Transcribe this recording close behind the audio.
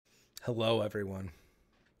Hello, everyone.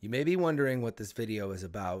 You may be wondering what this video is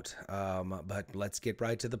about, but let's get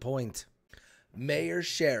right to the point. Mayor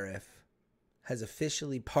Sheriff has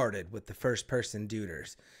officially parted with the First Person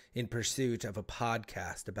Duders in pursuit of a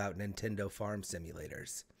podcast about Nintendo Farm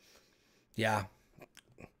Simulators. Yeah,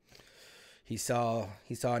 he saw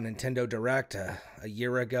a Nintendo Direct a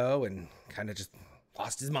year ago and kind of just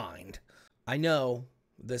lost his mind. I know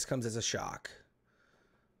this comes as a shock.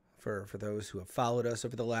 For those who have followed us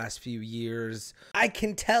over the last few years, I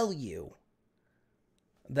can tell you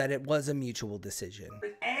that it was a mutual decision.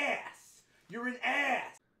 You're an ass. You're an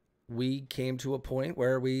ass. We came to a point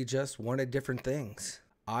where we just wanted different things.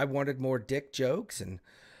 I wanted more dick jokes, and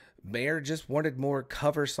Mayor just wanted more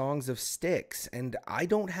cover songs of Styx, and I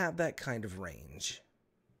don't have that kind of range.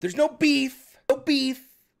 There's no beef. No beef.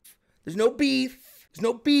 There's no beef. There's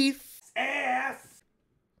no beef. Ass.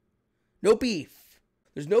 No beef.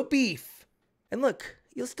 There's no beef. And look,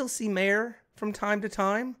 you'll still see Mayor from time to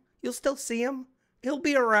time. You'll still see him. He'll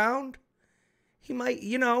be around. He might,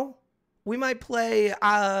 we might play,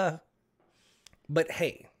 but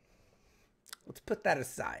hey, let's put that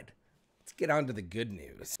aside. Let's get on to the good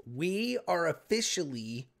news. We are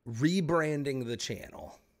officially rebranding the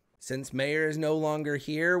channel. Since Mayor is no longer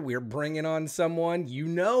here, we're bringing on someone. You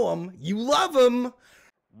know him. You love him.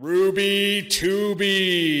 RubyTuber.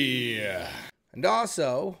 And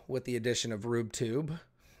also, with the addition of RubyTube,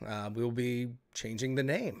 we'll be changing the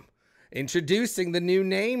name. Introducing the new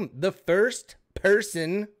name, the First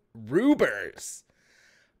Person Rubers.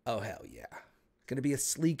 Oh, hell yeah. Gonna be a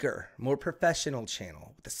sleeker, more professional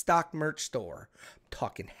channel with a stock merch store. I'm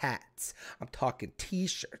talking hats. I'm talking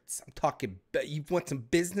t-shirts. I'm talking, you want some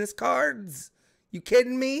business cards? You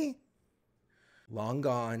kidding me? Long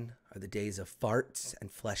gone are the days of farts and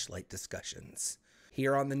fleshlight discussions.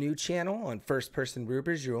 Here on the new channel, on First Person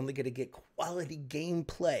Rubers, you're only going to get quality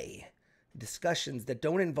gameplay. Discussions that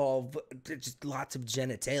don't involve just lots of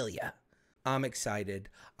genitalia. I'm excited.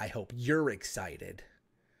 I hope you're excited.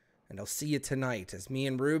 And I'll see you tonight as me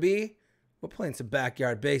and Ruby, we're playing some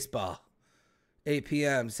backyard baseball. 8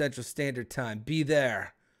 p.m. Central Standard Time. Be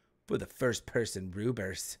there for the First Person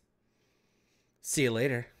Rubers. See you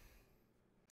later.